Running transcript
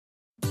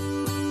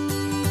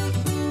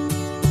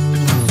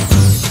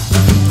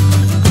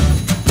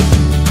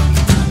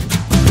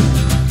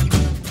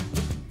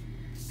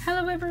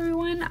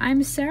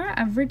I'm Sarah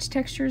of Rich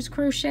Textures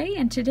Crochet,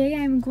 and today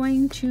I'm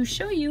going to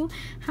show you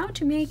how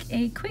to make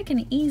a quick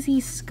and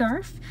easy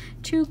scarf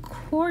to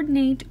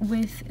coordinate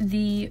with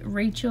the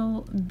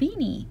Rachel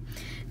beanie.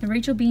 The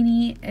Rachel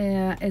beanie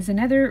is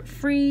another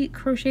free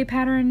crochet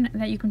pattern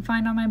that you can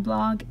find on my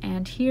blog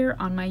and here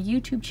on my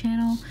YouTube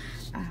channel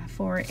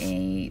for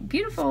a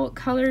beautiful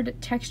colored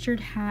textured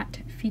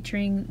hat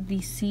featuring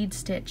the seed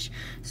stitch.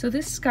 So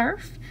this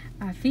scarf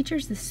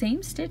features the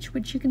same stitch,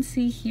 which you can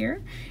see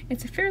here.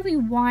 It's a fairly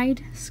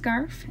wide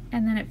scarf,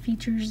 and then it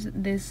features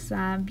this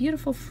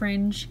beautiful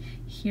fringe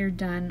here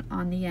done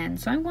on the end.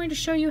 So I'm going to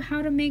show you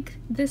how to make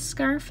this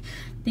scarf.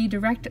 The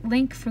direct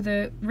link for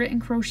the written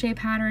crochet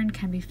pattern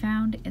can be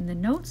found in the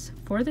notes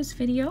for this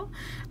video,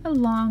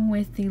 along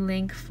with the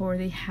link for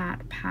the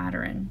hat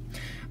pattern.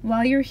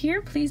 While you're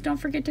here, please don't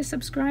forget to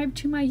subscribe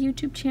to my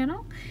YouTube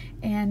channel,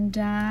 and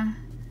I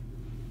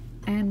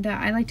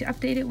like to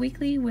update it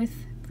weekly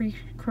with free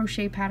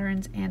crochet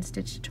patterns and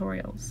stitch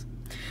tutorials.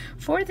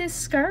 For this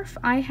scarf,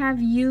 I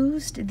have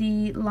used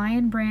the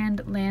Lion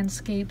Brand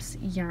Landscapes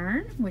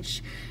yarn,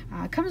 which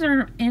comes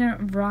in a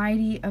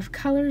variety of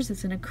colors.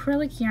 It's an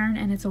acrylic yarn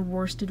and it's a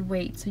worsted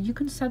weight, so you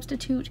can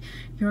substitute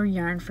your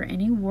yarn for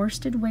any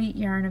worsted weight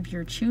yarn of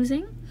your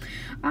choosing.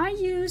 I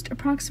used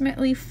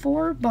approximately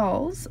 4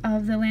 balls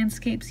of the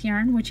Landscapes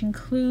yarn, which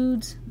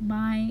includes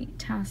my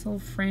tassel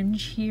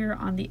fringe here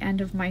on the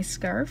end of my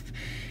scarf.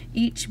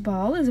 Each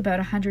ball is about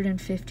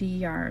 150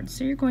 yards,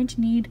 so you're going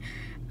to need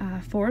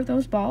 4 of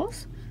those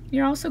balls.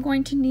 You're also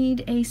going to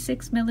need a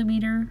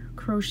 6mm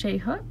crochet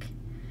hook,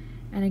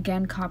 and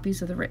again,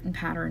 copies of the written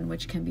pattern,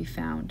 which can be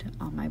found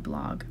on my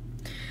blog.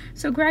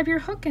 So grab your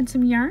hook and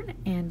some yarn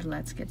and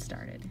let's get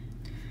started.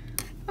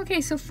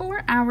 Okay, so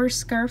for our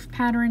scarf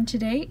pattern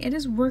today, it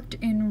is worked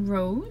in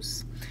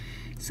rows.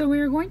 So we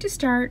are going to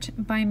start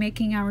by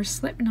making our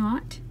slip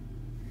knot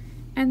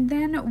and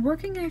then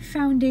working a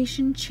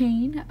foundation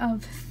chain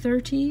of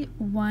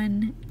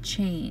 31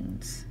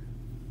 chains.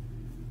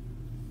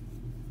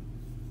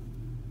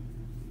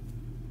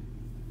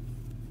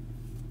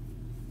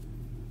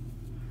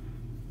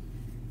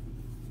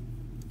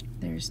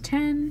 There's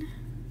 10,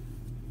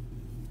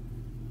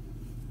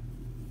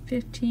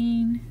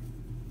 15,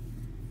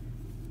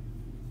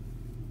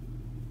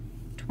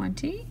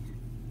 20,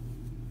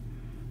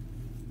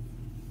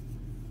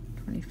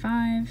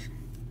 25,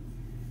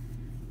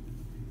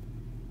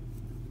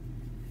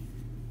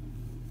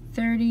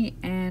 30,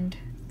 and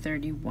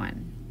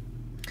 31.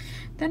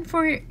 Then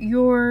for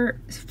your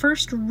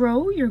first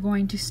row, you're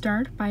going to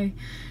start by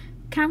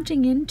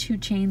counting in 2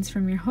 chains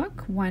from your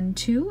hook, 1,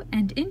 2,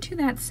 and into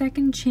that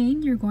second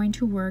chain you're going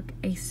to work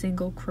a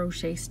single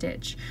crochet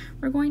stitch.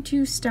 We're going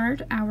to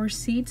start our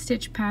seed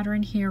stitch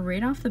pattern here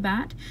right off the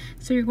bat.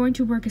 So you're going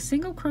to work a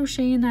single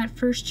crochet in that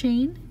first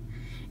chain.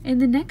 In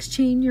the next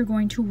chain you're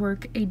going to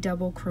work a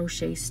double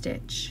crochet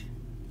stitch.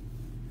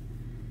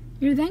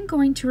 You're then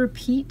going to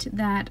repeat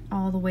that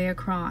all the way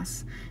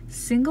across.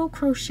 Single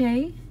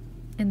crochet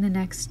in the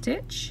next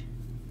stitch,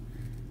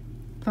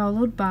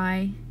 followed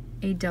by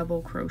a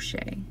double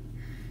crochet.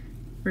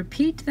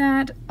 Repeat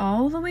that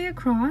all the way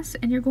across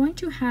and you're going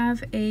to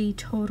have a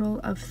total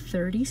of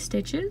 30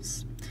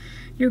 stitches.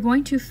 You're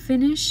going to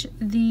finish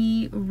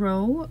the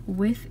row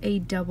with a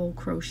double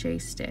crochet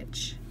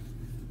stitch.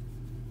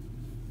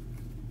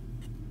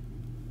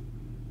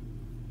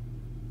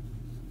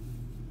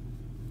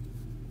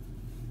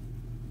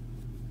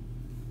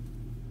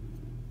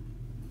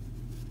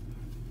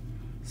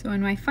 So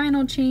in my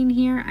final chain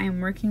here, I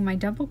am working my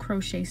double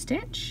crochet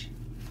stitch.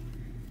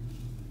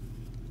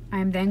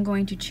 I'm then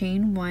going to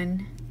chain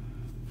 1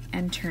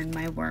 and turn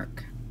my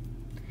work.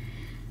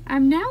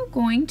 I'm now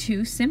going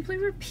to simply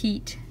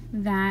repeat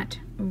that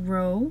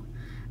row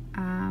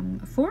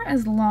for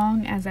as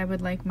long as I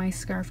would like my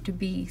scarf to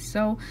be.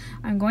 So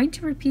I'm going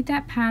to repeat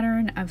that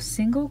pattern of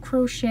single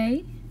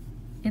crochet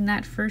in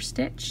that first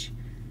stitch,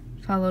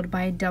 followed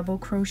by a double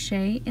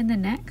crochet in the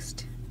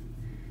next,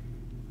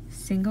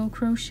 single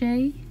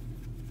crochet,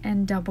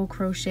 and double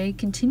crochet.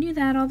 Continue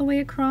that all the way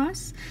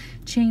across,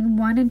 chain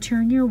 1 and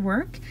turn your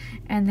work,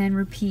 and then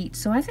repeat.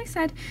 So as I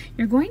said,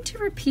 you're going to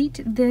repeat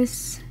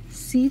this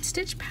seed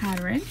stitch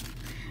pattern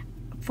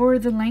for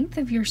the length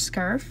of your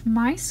scarf.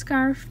 My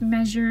scarf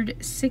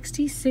measured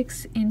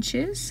 66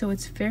 inches, so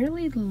it's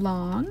fairly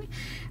long,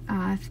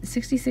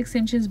 66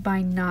 inches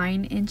by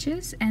 9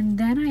 inches, and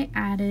then I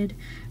added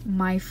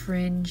my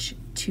fringe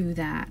to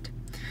that.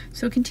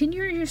 So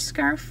continue your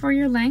scarf for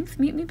your length.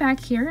 Meet me back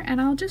here and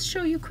I'll just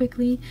show you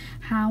quickly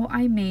how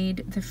I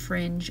made the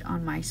fringe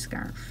on my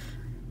scarf.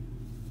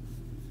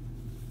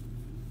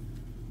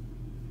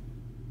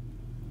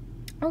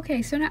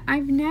 Okay, so now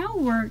I've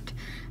worked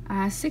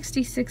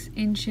 66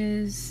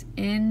 inches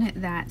in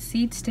that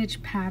seed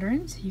stitch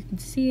pattern, so you can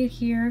see it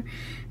here.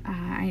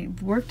 I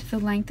worked the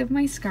length of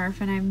my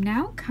scarf and I've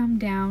now come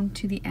down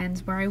to the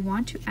ends where I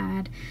want to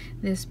add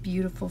this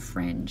beautiful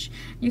fringe.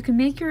 You can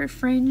make your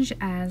fringe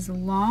as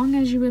long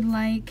as you would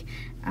like,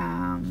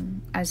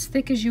 as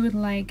thick as you would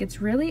like.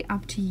 It's really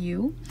up to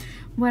you.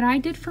 What I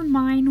did for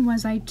mine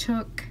was I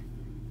took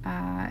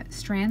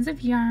strands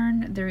of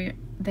yarn.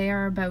 They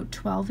are about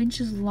 12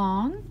 inches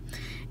long,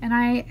 and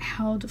I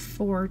held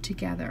 4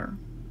 together.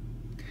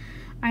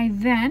 I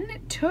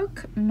then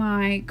took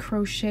my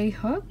crochet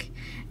hook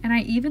and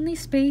I evenly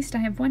spaced. I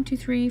have 1, 2,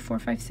 3, 4,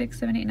 5, 6,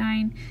 7, 8,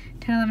 9,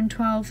 10, 11,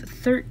 12,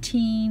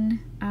 13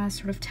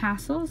 sort of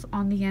tassels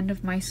on the end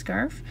of my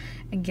scarf.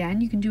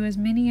 Again, you can do as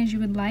many as you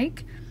would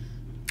like.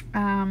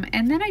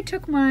 And then I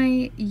took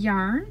my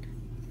yarn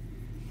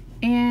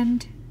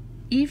and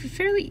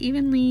fairly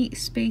evenly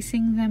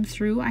spacing them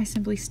through, I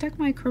simply stuck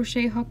my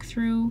crochet hook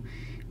through,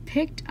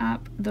 picked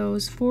up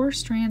those 4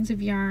 strands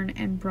of yarn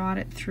and brought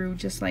it through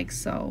just like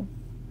so.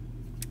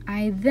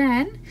 I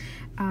then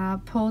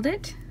pulled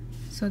it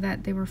so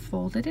that they were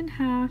folded in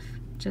half,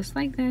 just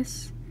like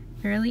this,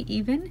 fairly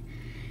even.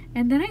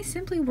 And then I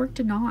simply worked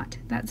a knot.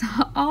 That's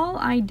all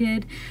I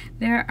did.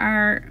 There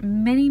are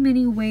many,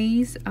 many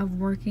ways of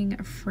working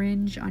a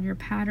fringe on your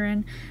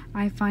pattern.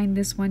 I find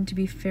this one to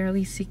be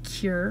fairly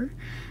secure.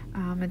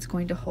 It's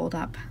going to hold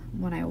up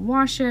when I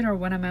wash it, or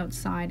when I'm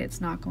outside,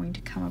 it's not going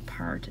to come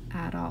apart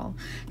at all.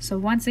 So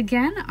once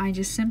again, I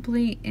just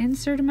simply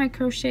inserted my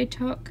crochet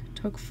hook,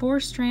 took 4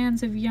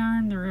 strands of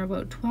yarn, they're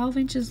about 12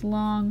 inches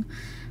long,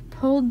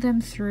 pulled them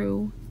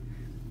through,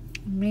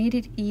 made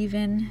it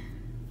even,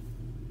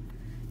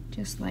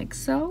 just like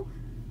so,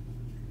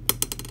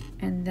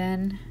 and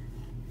then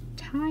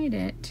tied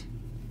it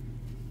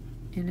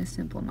in a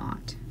simple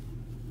knot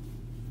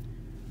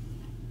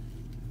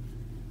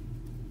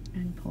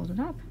and pulled it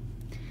up.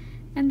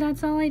 And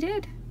that's all I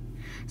did.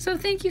 So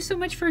thank you so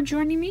much for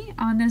joining me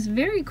on this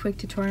very quick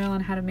tutorial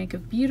on how to make a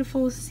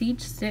beautiful seed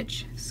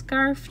stitch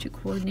scarf to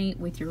coordinate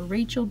with your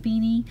Rachel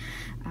beanie.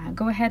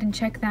 Go ahead and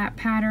check that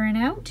pattern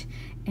out,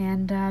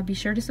 and be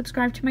sure to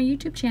subscribe to my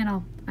YouTube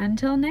channel.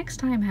 Until next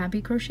time,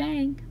 happy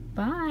crocheting.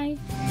 Bye.